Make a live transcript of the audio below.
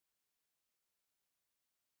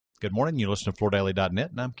Good morning. You listen to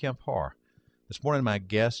FloorDaily.net, and I'm Kemp Harr. This morning, my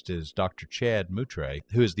guest is Dr. Chad Moutray,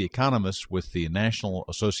 who is the economist with the National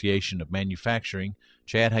Association of Manufacting.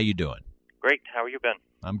 Chad, how you doing? Great. How have you been?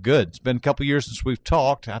 I'm good. It's been a couple of years since we've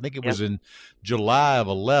talked. I think it was in July of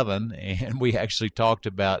 11, and we actually talked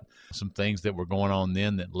about some things that were going on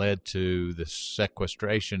then that led to the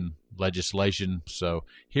sequestration legislation. So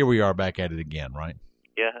here we are back at it again, right?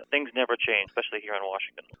 Yeah, things never change, especially here in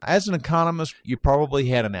Washington. As an economist, you probably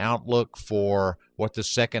had an outlook for what the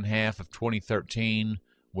second half of 2013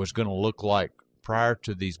 was going to look like prior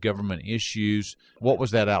to these government issues. What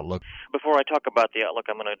was that outlook? Before I talk about the outlook,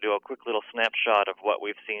 I'm going to do a quick little snapshot of what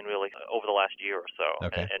we've seen really over the last year or so.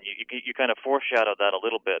 Okay. And you kind of foreshadowed that a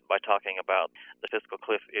little bit by talking about the fiscal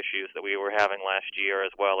cliff issues that we were having last year,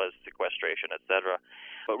 as well as sequestration, et cetera.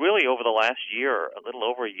 But really, over the last year, a little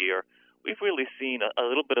over a year, we've really seen a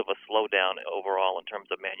little bit of a slowdown overall in terms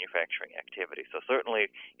of manufacturing activity. So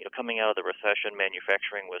certainly, coming out of the recession,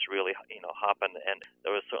 manufacturing was really, hopping, and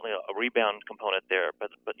there was certainly a rebound component there.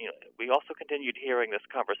 But we also continued hearing this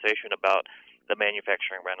conversation about the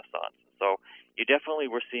manufacturing renaissance. So you definitely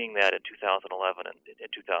were seeing that in 2011 and in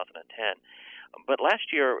 2010. But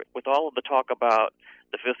last year, with all of the talk about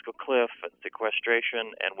the fiscal cliff and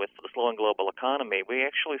sequestration, and with the slowing global economy, we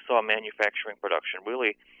actually saw manufacturing production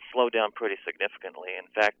really slow down pretty significantly.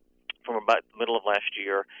 In fact, from about the middle of last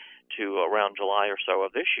year to around July or so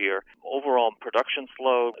of this year, overall production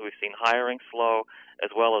slowed. We've seen hiring slow,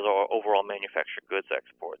 as well as our overall manufactured goods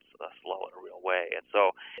exports slow in a real way. And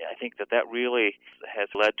so I think that really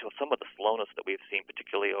has led to some of the slowness that we've seen,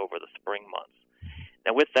 particularly over the spring months.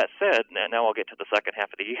 Now, with that said, now I'll get to the second half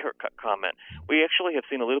of the year comment. We actually have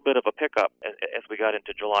seen a little bit of a pickup as we got into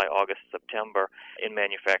July, August, September in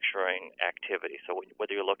manufacturing activity. So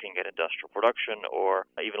whether you're looking at industrial production or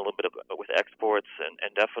even a little bit of with exports, and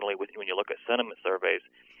definitely when you look at sentiment surveys,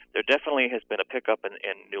 there definitely has been a pickup in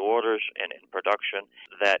new orders and in production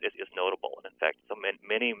that is notable. And in fact,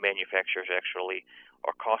 many manufacturers actually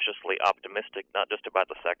are cautiously optimistic, not just about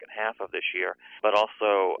the second half of this year, but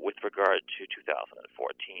also with regard to 2014.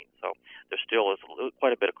 So there still is quite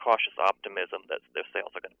a bit of cautious optimism that their sales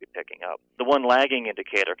are going to be picking up. The one lagging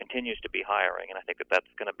indicator continues to be hiring, and I think that's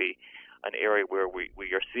going to be an area where we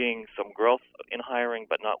are seeing some growth in hiring,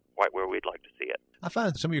 but not quite where we'd like to see it. I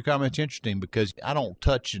find some of your comments interesting because I don't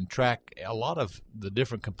touch and track a lot of the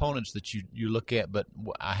different components that you look at, but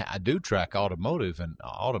I do track automotive, and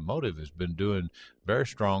automotive has been doing very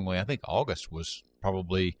strongly. I think August was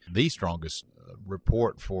probably the strongest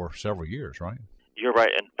report for several years, right? You're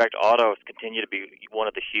right. In fact, autos continue to be one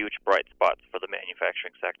of the huge bright spots for the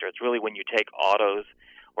manufacturing sector. It's really when you take autos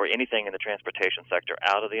or anything in the transportation sector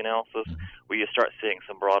out of the analysis where you start seeing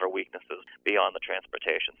some broader weaknesses beyond the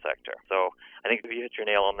transportation sector. So I think you hit your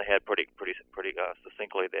nail on the head pretty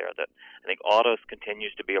succinctly there, that I think autos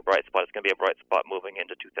continues to be a bright spot. It's going to be a bright spot moving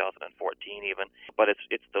into 2014 even, but it's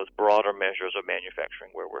those broader measures of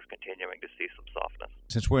manufacturing where we're continuing to see some softness.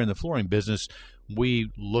 Since we're in the flooring business, we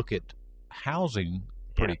look at housing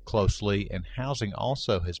pretty closely, and housing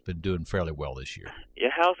also has been doing fairly well this year.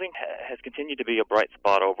 Yeah, housing has continued to be a bright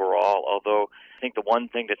spot overall, although I think the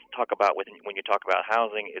one thing to talk about when you talk about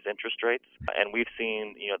housing is interest rates. And we've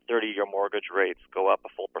seen 30-year mortgage rates go up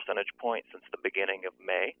a full percentage point since the beginning of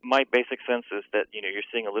May. My basic sense is that you're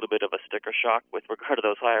seeing a little bit of a sticker shock with regard to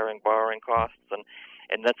those higher borrowing costs,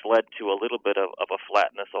 and that's led to a little bit of a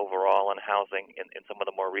flatness overall in housing in some of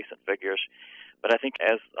the more recent figures. But I think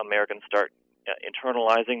as Americans start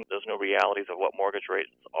internalizing those new realities of what mortgage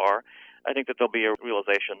rates are, I think that there'll be a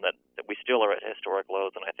realization that we still are at historic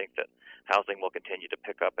lows, and I think that housing will continue to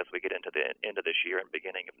pick up as we get into the end of this year and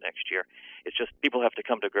beginning of next year. It's just people have to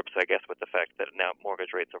come to grips, I guess, with the fact that now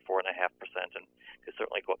mortgage rates are 4.5% and could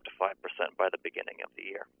certainly go up to 5% by the beginning of the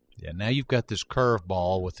year. Yeah, now you've got this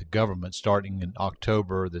curveball with the government starting in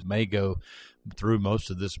October that may go through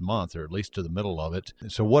most of this month, or at least to the middle of it.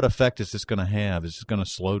 So what effect is this going to have? Is this going to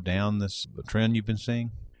slow down this trend you've been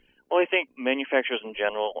seeing? Well, I think manufacturers in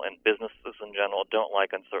general and businesses in general don't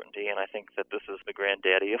like uncertainty, and I think that this is the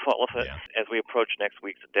granddaddy of all of it. Yeah. As we approach next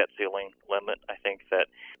week's debt ceiling limit, I think that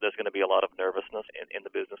there's going to be a lot of nervousness in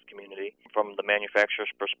the business community. From the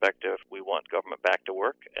manufacturer's perspective, we want government back to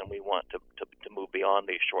work, and we want to move beyond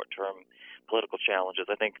these short-term political challenges.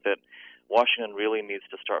 I think that Washington really needs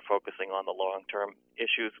to start focusing on the long-term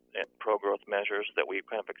issues and pro-growth measures that we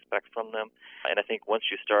kind of expect from them. And I think once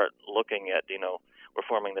you start looking at,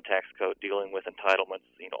 reforming the tax code, dealing with entitlements,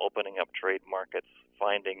 opening up trade markets,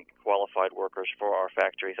 finding qualified workers for our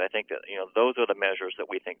factories, I think that, those are the measures that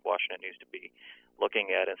we think Washington needs to be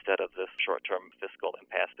looking at instead of this short-term fiscal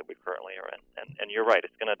impasse that we currently are in. And you're right,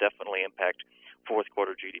 it's going to definitely impact fourth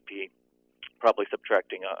quarter GDP, probably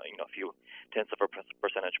subtracting a few tenths of a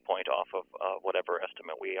percentage point off of whatever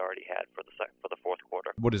estimate we already had for the fourth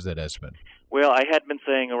quarter. What is that estimate? Well, I had been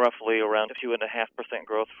saying roughly around 2.5%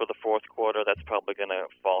 growth for the fourth quarter. That's probably going to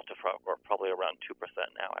fall to probably around 2%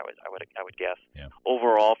 now. I would guess. Yeah.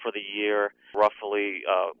 Overall for the year, roughly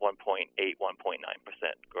 1.8, 1.9%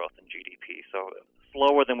 growth in GDP. So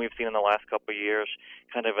slower than we've seen in the last couple of years,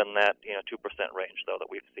 kind of in that 2% range though that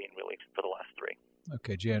we've seen really for the last three.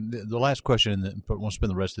 Okay, Jan, the last question, and we'll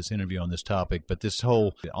spend the rest of this interview on this topic, but this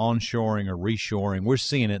whole onshoring or reshoring, we're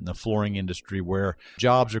seeing it in the flooring industry where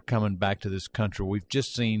jobs are coming back to this country. We've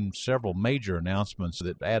just seen several major announcements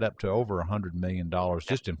that add up to over $100 million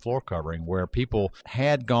just in floor covering, where people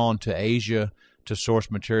had gone to Asia to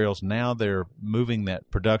source materials. Now they're moving that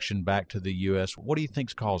production back to the U.S. What do you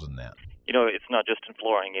think's causing that? It's not just in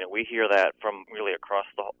flooring. We hear that from really across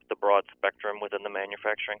the broad spectrum within the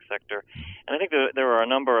manufacturing sector. And I think there are a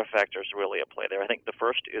number of factors really at play there. I think the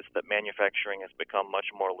first is that manufacturing has become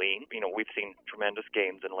much more lean. We've seen tremendous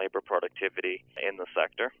gains in labor productivity in the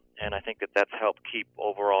sector. And I think that's helped keep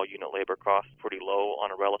overall unit labor costs pretty low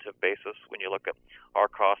on a relative basis when you look at our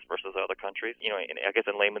costs versus other countries. I guess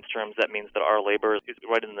in layman's terms, that means that our labor is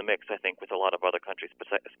right in the mix, I think, with a lot of other countries,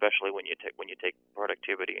 especially when you take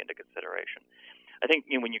productivity into consideration. I think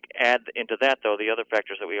when you add into that, though, the other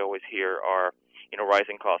factors that we always hear are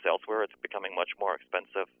rising costs elsewhere. It's becoming much more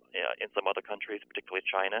expensive in some other countries, particularly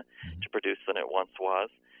China, to produce than it once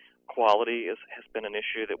was. Quality has been an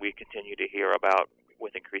issue that we continue to hear about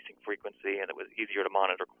with increasing frequency, and it was easier to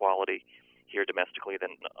monitor quality here domestically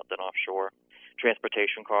than offshore.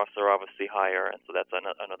 Transportation costs are obviously higher, and so that's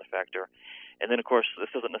another factor. And then, of course,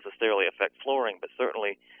 this doesn't necessarily affect flooring, but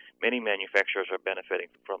certainly many manufacturers are benefiting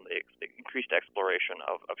from the increased exploration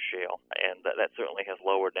of shale, and that certainly has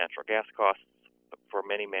lowered natural gas costs for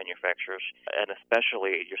many manufacturers, and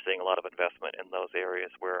especially you're seeing a lot of investment in those areas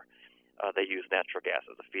where they use natural gas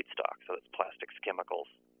as a feedstock, so it's plastics, chemicals,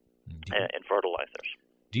 and fertilizers.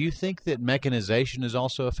 Do you think that mechanization is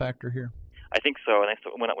also a factor here? I think so, and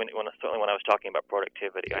certainly when I was talking about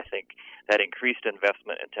productivity, I think that increased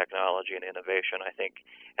investment in technology and innovation, I think,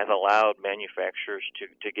 has allowed manufacturers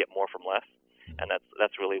to get more from less, and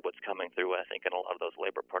that's really what's coming through, I think, in a lot of those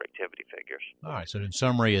labor productivity figures. All right, so in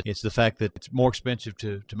summary, it's the fact that it's more expensive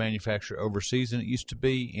to manufacture overseas than it used to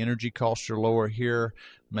be. Energy costs are lower here.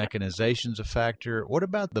 Mechanization's a factor. What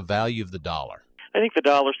about the value of the dollar? I think the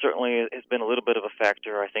dollar certainly has been a little bit of a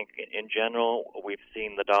factor. I think in general, we've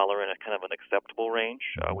seen the dollar in a kind of an acceptable range.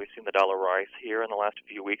 We've seen the dollar rise here in the last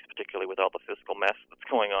few weeks, particularly with all the fiscal mess that's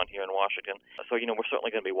going on here in Washington. So, we're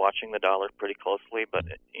certainly going to be watching the dollar pretty closely, but,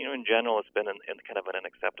 in general, it's been in kind of an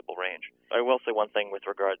acceptable range. I will say one thing with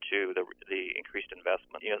regard to the increased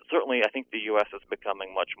investment. Certainly I think the U.S. is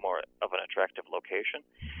becoming much more of an attractive location,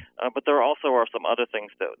 but there also are some other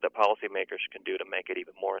things that policymakers can do to make it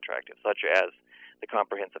even more attractive, such as the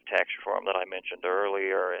comprehensive tax reform that I mentioned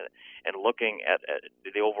earlier, and looking at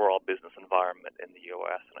the overall business environment in the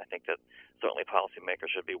U.S. And I think that certainly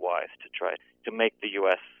policymakers should be wise to try to make the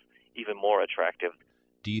U.S. even more attractive.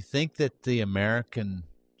 Do you think that the American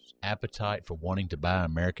appetite for wanting to buy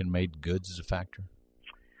American-made goods is a factor?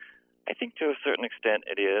 I think to a certain extent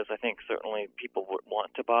it is. I think certainly people would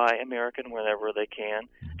want to buy American whenever they can.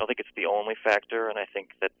 I don't think it's the only factor, and I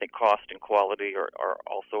think that the cost and quality are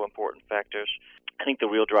also important factors. I think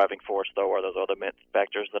the real driving force, though, are those other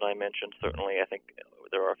factors that I mentioned. Certainly, I think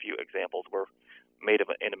there are a few examples where made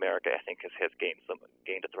in America, I think, has gained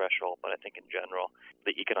a threshold, but I think in general,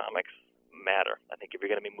 the economics matter. I think if you're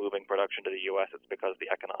going to be moving production to the U.S., it's because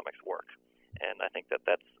the economics work. And I think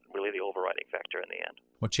that's really the overriding factor in the end.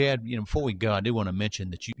 Well, Chad, before we go, I do want to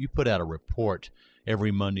mention that you put out a report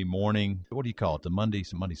every Monday morning. What do you call it? The Monday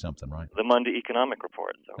something, right? The Monday Economic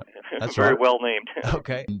Report. So that's very right. well named.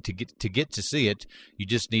 Okay. And to get to see it, you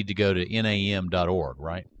just need to go to nam.org,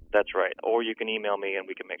 right? That's right. Or you can email me, and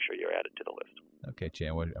we can make sure you're added to the list. Okay,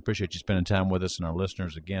 Chad. Well, I appreciate you spending time with us and our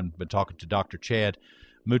listeners. Again, been talking to Dr. Chad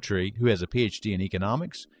Moutray, who has a Ph.D. in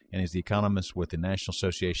economics and is the economist with the National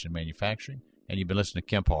Association of Manufacting. And you've been listening to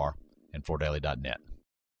Kemp Harr and FloorDaily.net.